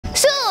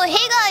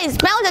Guys,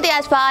 मैं हूं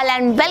आजपाल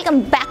and welcome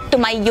back to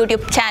my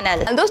YouTube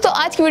channel. दोस्तों,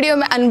 आज की वीडियो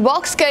में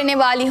अनबॉक्स करने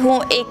वाली हूं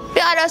एक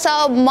प्यारा सा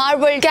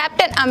मार्वल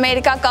कैप्टन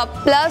अमेरिका का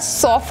प्लस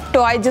सॉफ्ट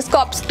टॉय, जिसको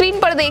आप स्क्रीन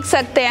पर देख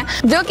सकते हैं,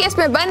 जो कि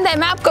इसमें बंद है।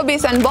 मैं आपको भी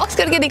इसे अनबॉक्स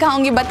करके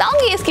दिखाऊंगी,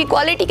 बताऊंगी इसकी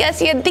क्वालिटी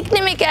कैसी है,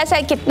 दिखने में कैसा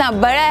है, कितना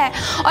बड़ा है,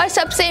 और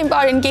सबसे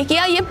इम्पोर्टेंट कि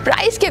क्या ये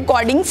प्राइस के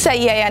अकॉर्डिंग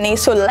सही है या नहीं।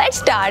 So let's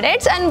start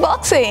it's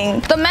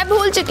unboxing. तो मैं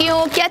भूल चुकी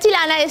हूँ क्या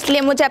चिल्लाना है,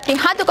 इसलिए मुझे अपने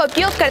हाथों का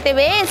उपयोग करते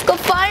हुए इसको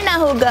फाड़ना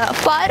होगा।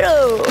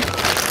 फाड़ो।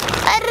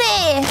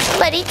 अरे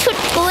बड़ी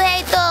छुटकू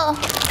है, तो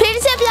फिर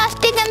से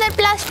प्लास्टिक अंदर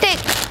प्लास्टिक।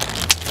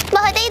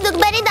 बहुत ही दुख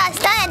भरी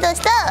दास्तान है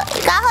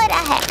दोस्तों, क्या हो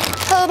रहा है?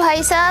 ओ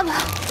भाई साहब,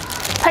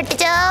 फट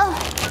जाओ।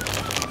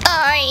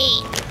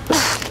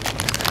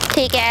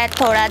 ठीक है,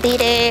 थोड़ा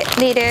धीरे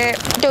धीरे,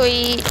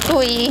 टुई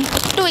टुई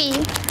टुई।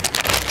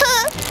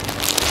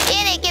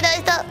 ये देखिए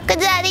दोस्तों, कुछ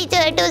ज़्यादा ही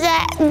चोट हो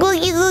जाए।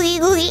 गुगी गुगी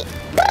गुगी।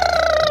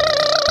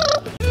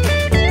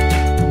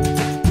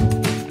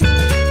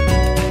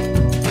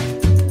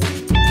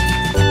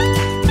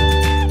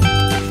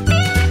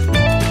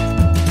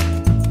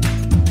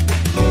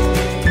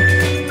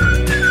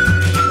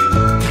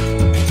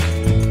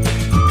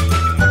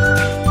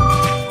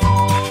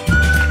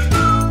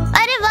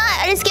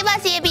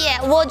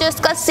 वो जो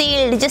इसका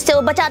सील्ड, जिससे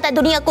वो बचाता है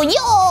दुनिया को।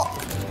 यो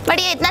बट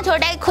ये इतना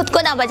छोटा है कि खुद को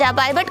ना बचा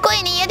पाए, बट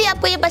कोई नहीं, यदि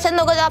आपको ये पसंद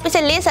होगा तो आप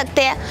इसे ले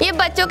सकते हैं। ये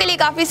बच्चों के लिए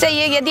काफ़ी सही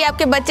है। यदि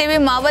आपके बच्चे भी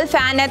मार्वल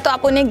फैन है तो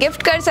आप उन्हें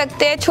गिफ्ट कर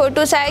सकते हैं।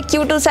 छोटू सा है,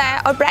 क्यूटू सा है,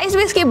 और प्राइस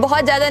भी इसकी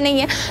बहुत ज़्यादा नहीं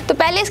है। तो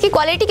पहले इसकी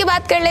क्वालिटी की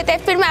बात कर लेते हैं,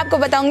 फिर मैं आपको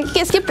बताऊंगी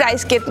कि इसकी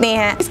प्राइस कितनी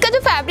है। इसका जो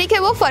फैब्रिक है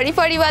वो फरी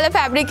फरी वाला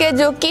फैब्रिक है,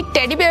 जो कि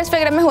टेडी बियर्स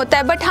वगैरह में होता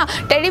है, बट हाँ,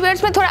 टेडी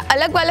बियर्स में थोड़ा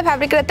अलग वाला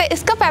फैब्रिक रहता है।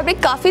 इसका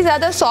फैब्रिक काफ़ी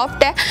ज़्यादा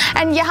सॉफ्ट है।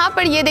 एंड यहाँ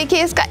पर ये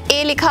देखिए, इसका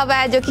ए लिखा हुआ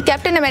है, जो कि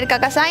कैप्टन अमेरिका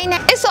का साइन है।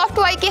 इस सॉफ्ट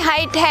टॉय की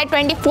हाइट है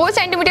 24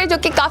 सेंटीमीटर, जो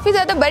कि काफ़ी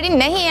ज़्यादा बड़ी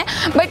नहीं है,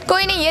 बट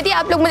कोई नहीं। यदि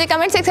आप लोग मुझे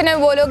कमेंट सेक्शन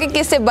में बोलोगे कि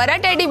इससे बड़ा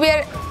टेडी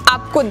बियर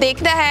आपको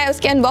देखना है,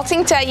 उसकी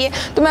अनबॉक्सिंग चाहिए,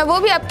 तो मैं वो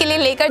भी आपके लिए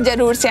लेकर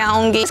जरूर से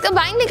आऊंगी। इसका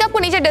बाइंग लिंक आपको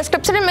नीचे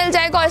डिस्क्रिप्शन में मिल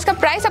जाएगा, और इसका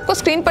प्राइस आपको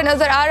स्क्रीन पर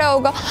नजर आ रहा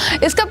होगा।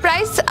 इसका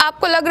प्राइस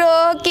आपको लग रहा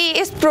होगा कि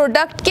इस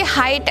प्रोडक्ट की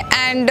हाइट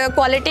एंड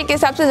क्वालिटी के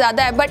हिसाब से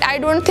ज़्यादा है, but I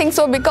don't think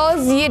so,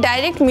 because ये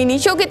डायरेक्ट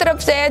मिनीशो की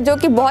तरफ से है, जो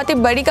कि बहुत ही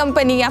बड़ी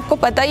कंपनी है, आपको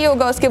पता ही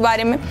होगा उसके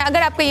बारे में।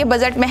 अगर आपको ये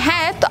बजट में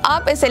है तो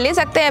आप इसे ले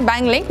सकते हैं।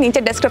 बाइंग लिंक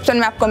नीचे डिस्क्रिप्शन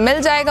में आपको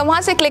मिल जाएगा,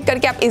 वहाँ से क्लिक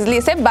करके आप इजिली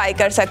इसे बाय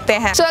कर सकते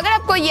हैं। सो अगर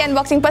आपको ये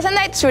अनबॉक्सिंग पसंद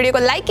आए तो इस वीडियो को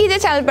लाइक कीजिए,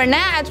 चैनल पर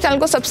नया है तो चैनल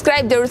को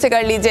सब्सक्राइब जरूर से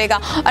कर लीजिएगा,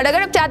 और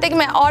अगर आप चाहते हैं कि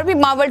मैं और भी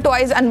मार्वल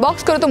टॉयज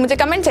अनबॉक्स करूं तो मुझे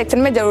कमेंट सेक्शन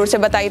में जरूर से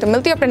बताइए। तो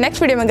मिलती हूं अपने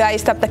नेक्स्ट वीडियो में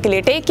गाइस, तब तक के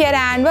लिए take care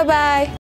and bye bye.